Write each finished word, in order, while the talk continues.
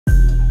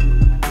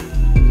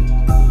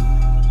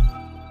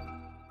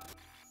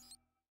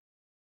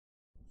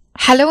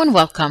Hello and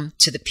welcome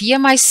to the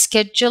PMI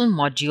Schedule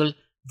Module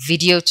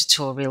video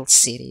tutorial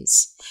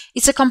series.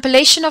 It's a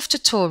compilation of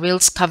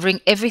tutorials covering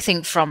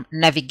everything from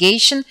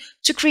navigation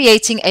to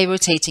creating a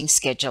rotating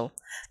schedule.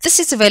 This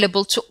is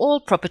available to all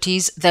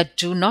properties that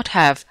do not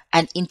have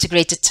an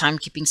integrated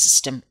timekeeping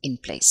system in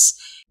place.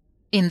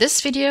 In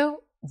this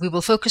video, we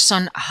will focus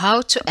on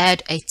how to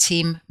add a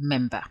team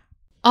member.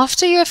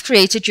 After you have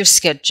created your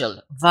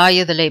schedule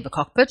via the Labor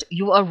Cockpit,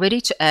 you are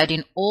ready to add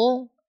in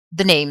all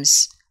the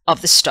names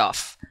of the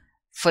staff.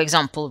 For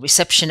example,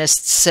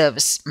 receptionists,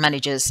 service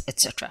managers,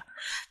 etc.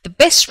 The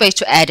best way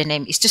to add a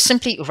name is to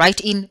simply write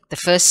in the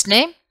first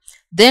name,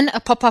 then a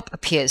pop-up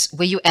appears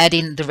where you add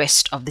in the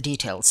rest of the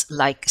details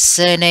like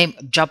surname,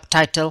 job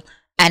title,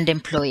 and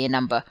employee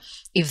number,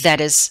 if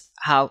that is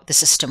how the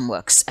system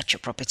works at your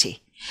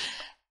property.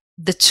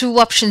 The two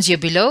options here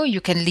below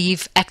you can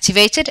leave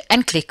activated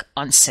and click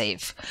on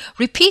Save.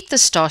 Repeat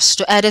this task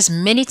to add as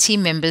many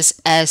team members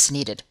as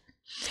needed.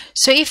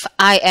 So if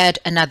I add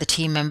another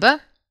team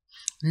member,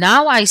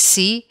 now I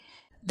see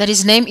that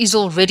his name is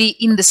already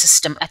in the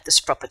system at this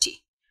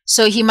property.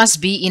 So he must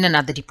be in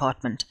another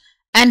department.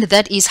 And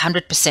that is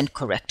 100%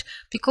 correct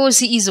because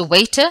he is a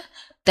waiter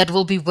that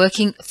will be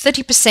working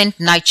 30%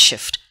 night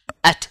shift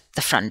at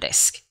the front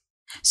desk.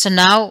 So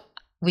now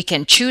we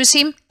can choose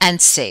him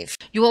and save.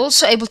 You are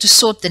also able to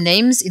sort the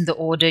names in the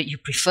order you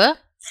prefer.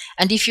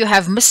 And if you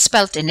have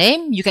misspelled a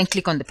name, you can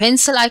click on the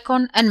pencil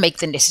icon and make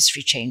the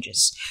necessary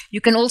changes.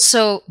 You can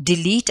also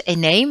delete a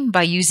name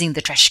by using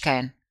the trash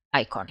can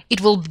icon.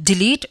 It will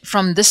delete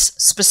from this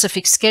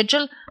specific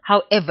schedule,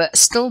 however,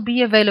 still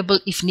be available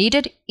if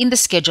needed in the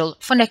schedule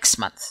for next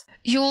month.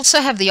 You also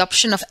have the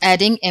option of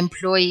adding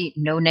employee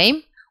no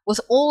name with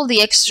all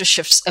the extra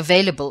shifts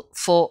available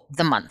for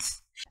the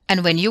month.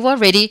 And when you are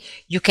ready,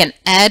 you can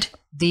add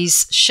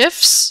these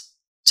shifts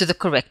to the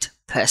correct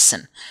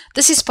person.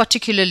 This is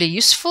particularly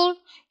useful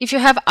if you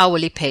have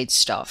hourly paid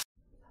staff.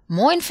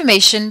 More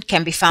information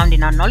can be found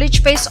in our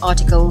knowledge base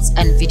articles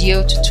and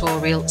video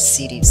tutorial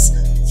series.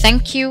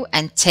 Thank you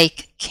and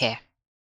take care.